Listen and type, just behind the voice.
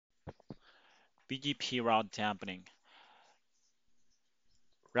BGP route dampening.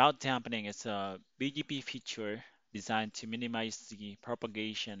 Route dampening is a BGP feature designed to minimize the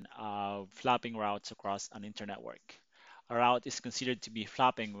propagation of flopping routes across an internetwork. A route is considered to be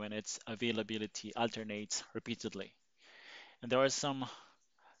flopping when its availability alternates repeatedly. And there are some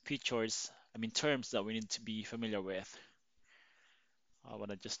terms that we need to be familiar with. I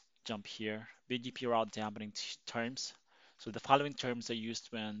want to just jump here. BGP route dampening terms. So the following terms are used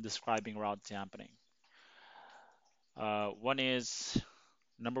when describing route dampening. One is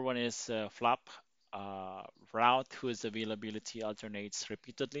Number one is flop, route whose availability alternates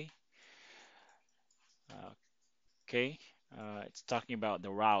repeatedly. Uh, okay, it's talking about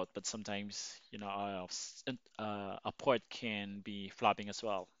the route, but sometimes a port can be flopping as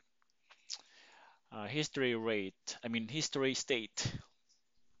well. History state.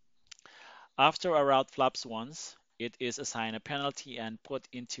 After a route flops once, it is assigned a penalty and put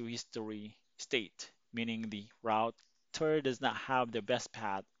into history state, meaning the router does not have the best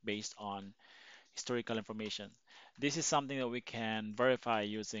path based on historical information. This is something that we can verify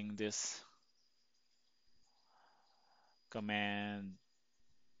using this command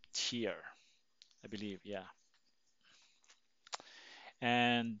here, I believe, yeah.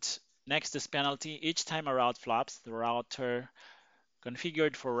 And next is penalty. Each time a route flops, the router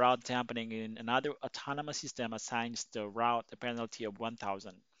configured for route dampening in another autonomous system assigns the route a penalty of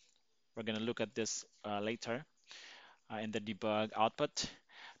 1,000. We're going to look at this later in the debug output.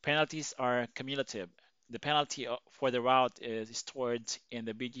 Penalties are cumulative. The penalty for the route is stored in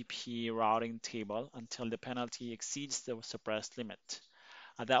the BGP routing table until the penalty exceeds the suppressed limit.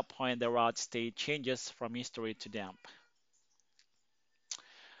 At that point, the route state changes from history to damp.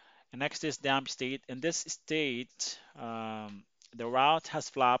 And next is damp state. In this state, the route has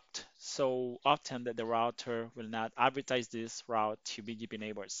flopped so often that the router will not advertise this route to BGP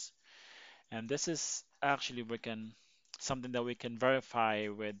neighbors. And this is actually something that we can verify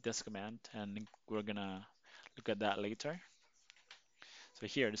with this command, and we're gonna look at that later. So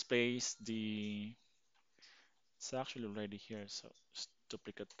here displays it's actually already here, so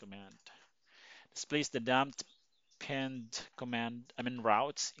duplicate command. Displays the damped pinned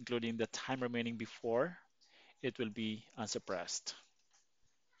routes, including the time remaining before it will be unsuppressed.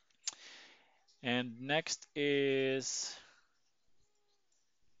 And next is,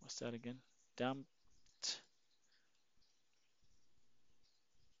 what's that again? Damped.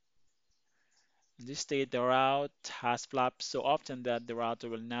 In this state, the route has flapped so often that the router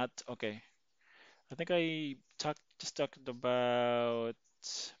will not. Okay, I think I just talked about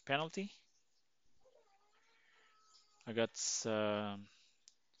penalty. I got I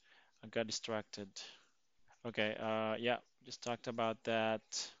got distracted. Okay, yeah, just talked about that.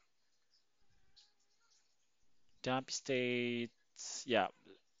 Damp states, yeah,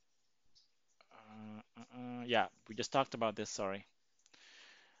 yeah, we just talked about this. Sorry,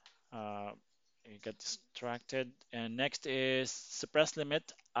 uh, I got distracted. And next is suppress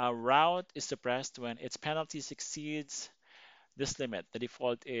limit. A route is suppressed when its penalties exceeds this limit. The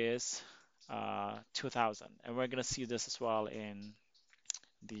default is 2,000, and we're gonna see this as well in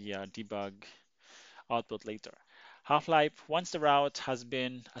the debug output later. Half-life, once the route has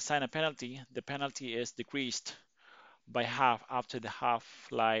been assigned a penalty, the penalty is decreased by half after the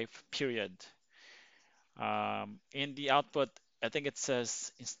half-life period. In the output, I think it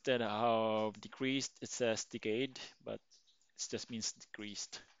says instead of decreased, it says decayed, but it just means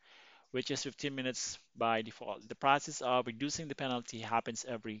decreased, which is 15 minutes by default. The process of reducing the penalty happens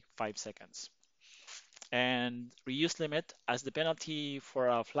every 5 seconds. And reuse limit, as the penalty for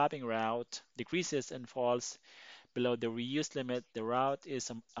a flapping route decreases and falls below the reuse limit, the route is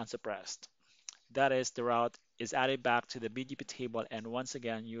unsuppressed. That is, the route is added back to the BGP table and once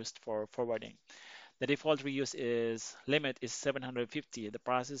again used for forwarding. The default reuse limit is 750. The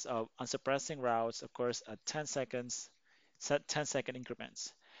process of unsuppressing routes occurs at 10 seconds, 10-second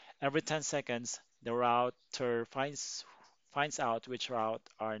increments. Every 10 seconds, the router finds out which route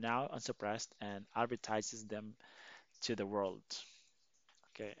are now unsuppressed and advertises them to the world.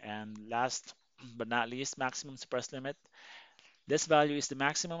 Okay, and last but not least, maximum suppress limit. This value is the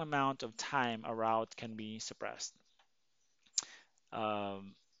maximum amount of time a route can be suppressed.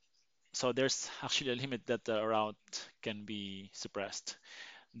 Um, so there's actually a limit that the route can be suppressed.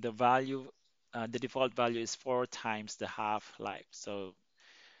 The default value is 4 times the half-life. So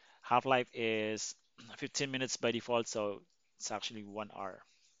half-life is 15 minutes by default, so it's actually 1 hour.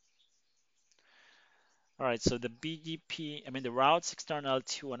 All right, so the routes external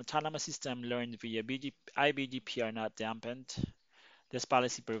to an autonomous system learned via IBGP are not dampened. This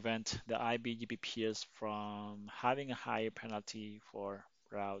policy prevents the IBGP peers from having a higher penalty for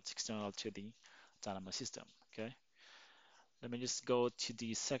routes external to the autonomous system. Okay, let me just go to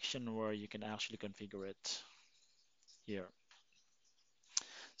the section where you can actually configure it here.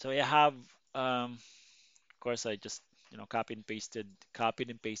 So I have, of course, I just copied and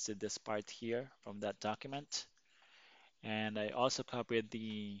pasted this part here from that document, and I also copied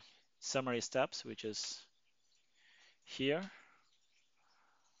the summary steps, which is here.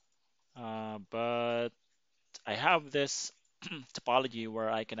 But I have this topology where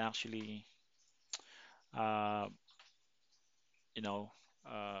I can actually, uh, you know,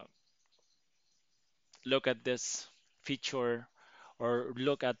 uh, look at this feature or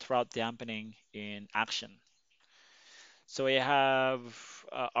look at route dampening in action. So I have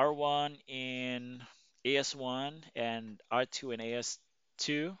R1 in AS1 and R2 in AS2.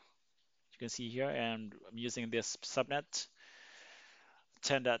 You can see here, and I'm using this subnet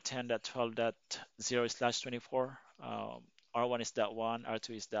 10.10.12.0/24. R1 is that one,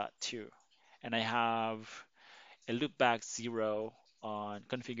 R2 is that two, and I have a loopback 0 on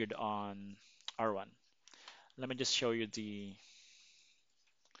configured on R1. Let me just show you the.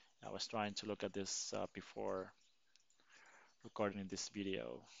 I was trying to look at this before recording this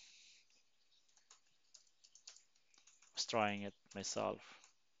video. I was trying it myself.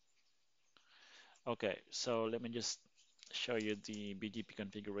 Okay, so let me just show you the BGP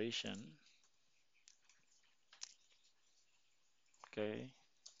configuration. Okay,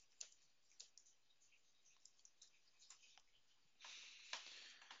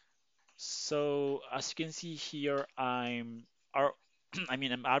 so as you can see here, I'm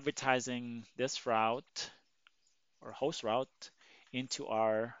advertising this route or host route into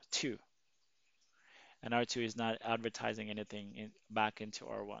R2, and R2 is not advertising anything back into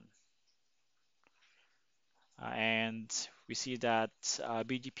R1. And we see that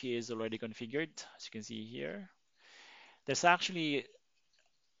BGP is already configured, as you can see here. There's actually,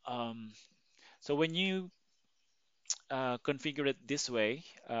 um, so when you configure it this way,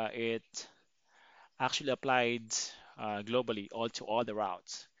 it actually applied globally all to all the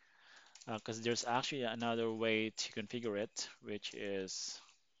routes. Because there's actually another way to configure it, which is,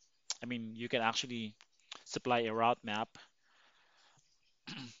 you can actually supply a route map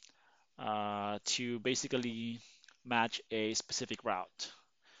to basically match a specific route.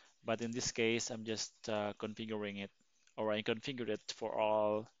 But in this case, I'm just configuring it, or I configured it for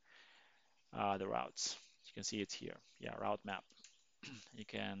all the routes. You can see it here. Yeah, route map. You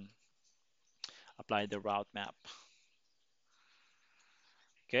can apply the route map.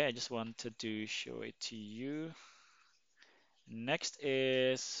 Okay, I just wanted to show it to you. Next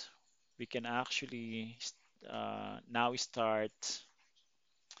is we can actually now start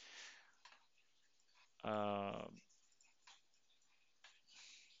uh,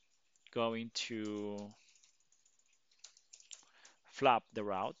 going to flap the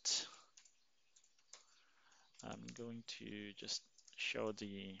route. I'm going to just show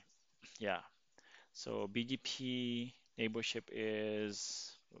the, yeah. So BGP neighborship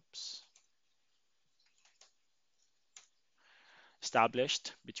is, oops,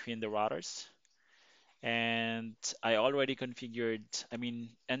 established between the routers. And I already configured,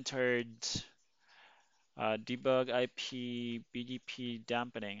 entered debug IP BGP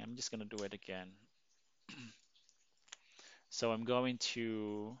dampening. I'm just going to do it again. So I'm going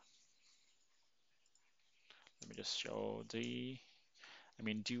to, let me just show the,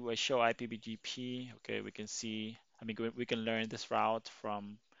 do I show IPBGP? Okay, we can see, we can learn this route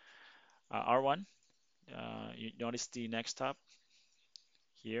from R1. You notice the next stop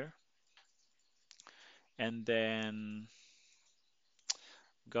here. And then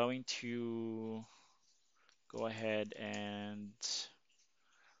going to go ahead and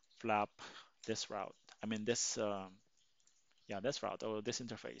flap this route. This route or this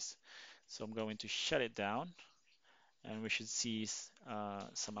interface. So I'm going to shut it down, and we should see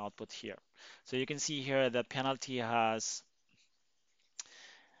some output here. So you can see here that penalty has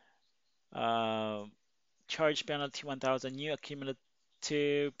uh, charge penalty 1000, new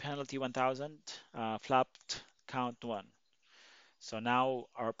accumulative penalty 1000, flapped count 1. So now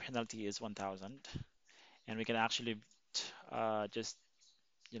our penalty is 1000, and we can actually just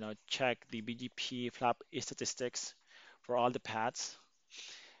check the BGP flap statistics for all the paths,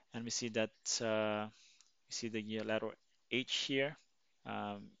 and we see that we see the letter H here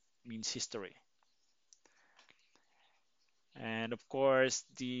means history, and of course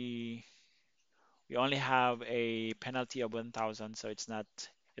we only have a penalty of 1000, so it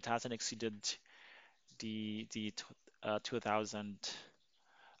hasn't exceeded the 2000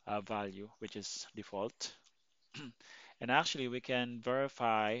 value, which is default. And actually, we can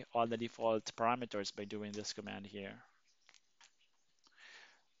verify all the default parameters by doing this command here.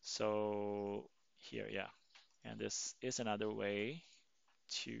 So here, yeah. And this is another way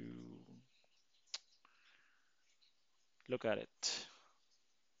to look at it.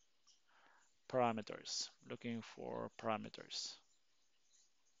 Parameters, looking for parameters.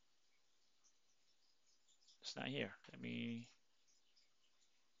 It's not here. Let me,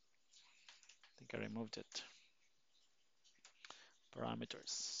 I think I removed it.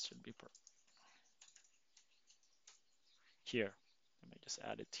 Parameters should be here. Let me just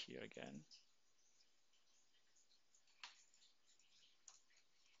add it here again.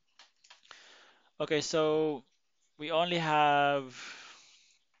 Okay, so we only have,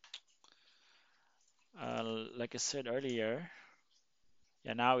 like I said earlier,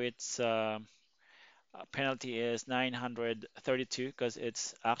 yeah, now it's penalty is 932 because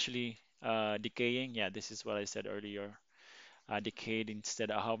it's actually decaying. Yeah, this is what I said earlier. Decayed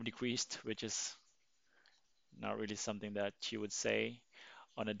instead of decreased, which is not really something that you would say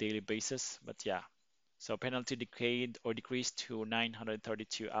on a daily basis. But yeah, so penalty decayed or decreased to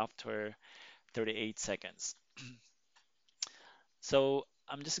 932 after 38 seconds. So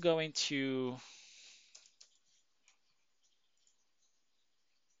I'm just going to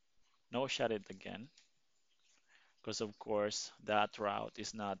no shut it again because of course that route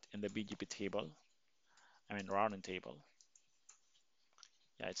is not in the BGP table. I mean routing table.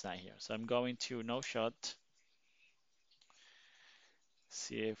 Yeah, it's not here. So I'm going to no shot,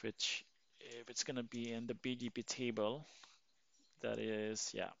 see if it's gonna be in the BGP table. That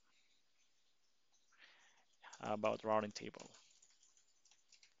is, yeah, about routing table.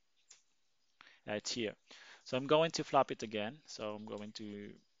 Yeah, it's here. So I'm going to flop it again. So I'm going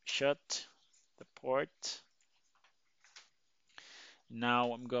to shut the port.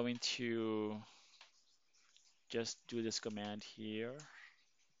 Now I'm going to just do this command here.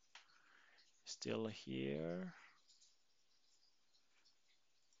 Still here.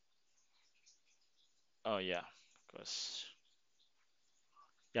 Oh yeah, because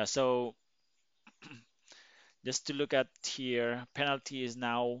yeah. So just to look at here, penalty is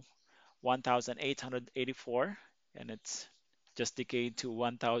now 1,884, and it's just decayed to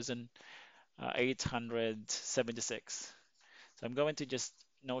 1,876. So I'm going to just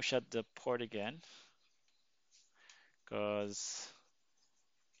no shut the port again, because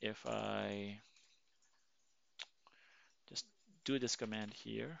if I just do this command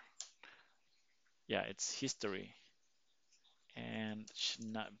here, yeah, it's history and it should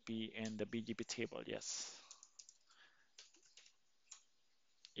not be in the BGP table. Yes,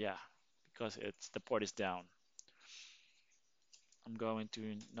 yeah, because it's the port is down. I'm going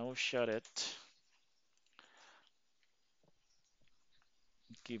to no shut it,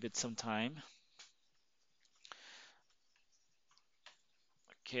 give it some time.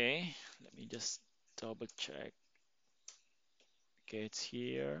 Okay, let me just double check. Okay, it's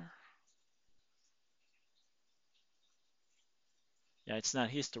here. Yeah, it's not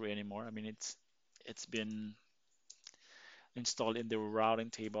history anymore. I mean, it's been installed in the routing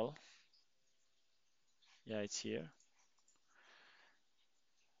table. Yeah, it's here.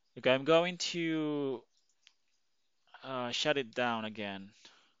 Okay, I'm going to shut it down again.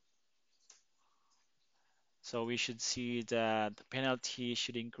 So we should see that the penalty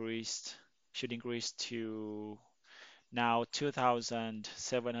should increase to now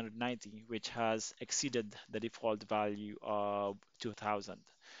 2,790, which has exceeded the default value of 2,000.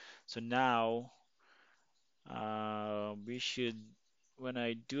 So now we should, when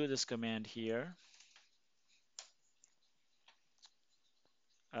I do this command here,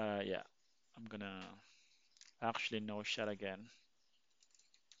 yeah, I'm gonna actually no shut again.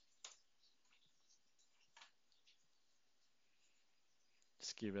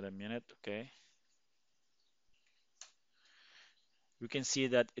 Just give it a minute, okay? We can see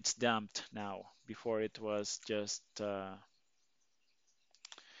that it's damped now. Before it was just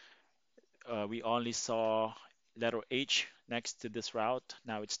we only saw letter H next to this route.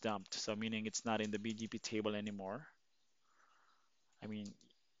 Now it's dumped, so meaning it's not in the BGP table anymore. I mean,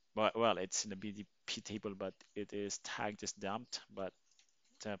 well, it's in the BGP table, but it is tagged as dumped, but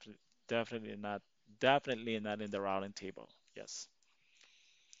definitely, definitely not in the routing table. Yes.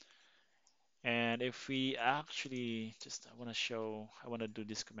 And if we actually just, I want to do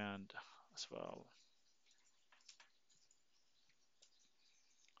this command as well.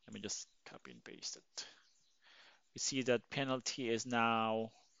 Let me just copy and paste it. We see that penalty is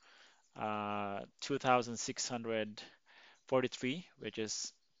now 2,643, which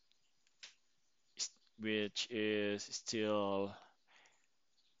is still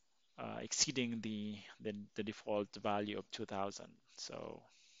exceeding the default value of 2,000. So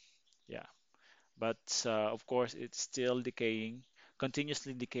yeah, but of course it's still decaying,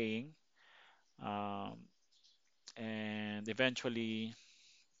 continuously decaying. um, and eventually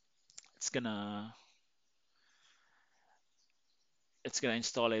it's gonna it's gonna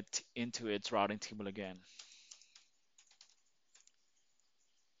install it into its routing table again.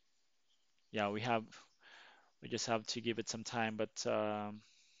 Yeah, we just have to give it some time, but I'm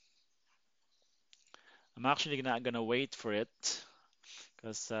actually not gonna wait for it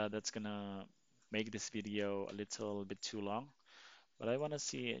because that's gonna make this video a little bit too long. But I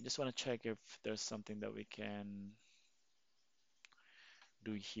just wanna check if there's something that we can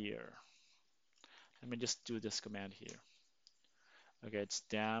do here. Let me just do this command here. Okay, it's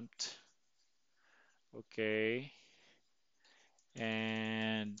damped. Okay,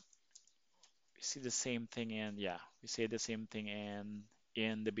 and we see the same thing in, yeah, we see the same thing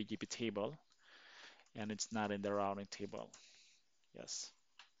in the BGP table, and it's not in the routing table. Yes,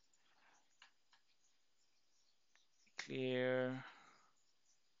 clear.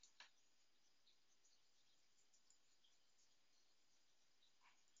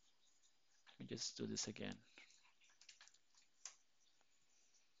 Let me just do this again.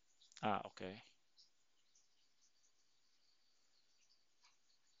 Ah, okay.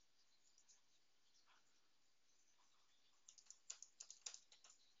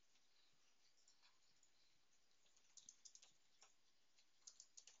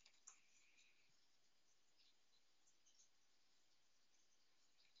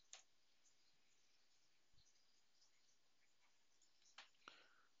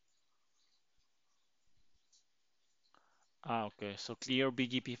 Ah, okay. So clear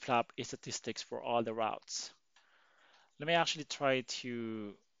BGP flap is statistics for all the routes. Let me actually try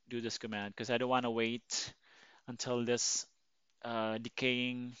to do this command because I don't want to wait until this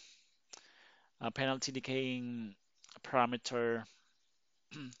decaying penalty decaying parameter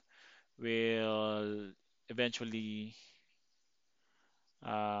will eventually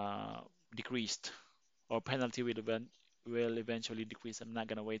uh, decreased, or penalty will eventually decrease. I'm not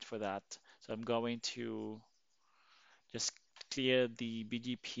gonna wait for that, so I'm going to just clear the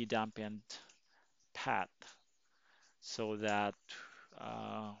BGP dampened path so that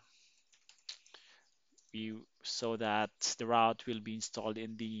uh, the route will be installed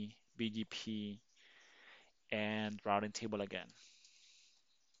in the BGP and routing table again.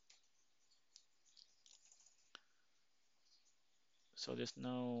 So there's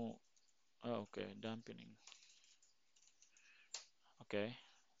no, oh, okay, dampening. Okay,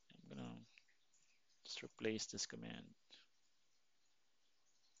 I'm gonna just replace this command.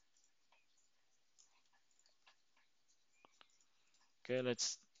 Okay,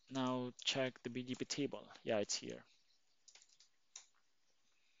 let's now check the BGP table. Yeah, it's here.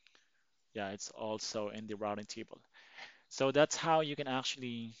 Yeah, it's also in the routing table. So that's how you can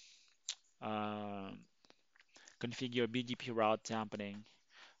actually um, configure BGP route dampening.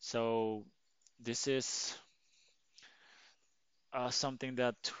 So this is something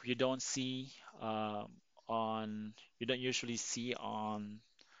that you don't see um, you don't usually see uh,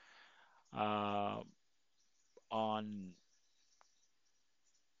 on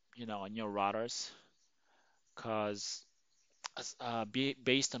on your routers, because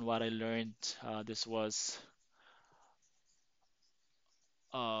based on what I learned, this was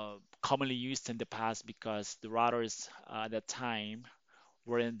commonly used in the past because the routers at that time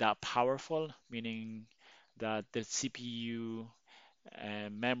weren't that powerful, meaning that the CPU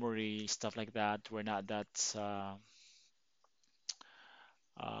and memory stuff like that were not that uh,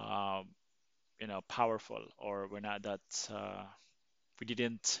 powerful, or were not that we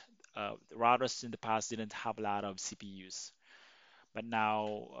didn't the routers in the past didn't have a lot of CPUs, but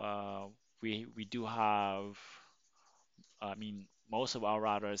now we do have. I mean, most of our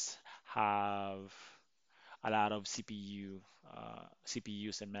routers have a lot of CPUs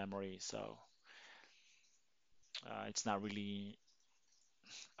and memory, so it's not really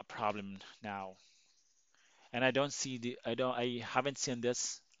a problem now. And I haven't seen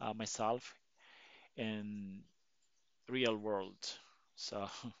this myself in real world, so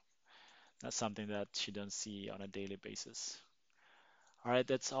that's something that you don't see on a daily basis. All right,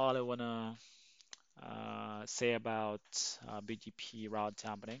 that's all I wanna say about BGP route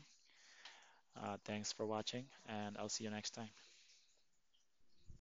dampening. Thanks for watching, and I'll see you next time.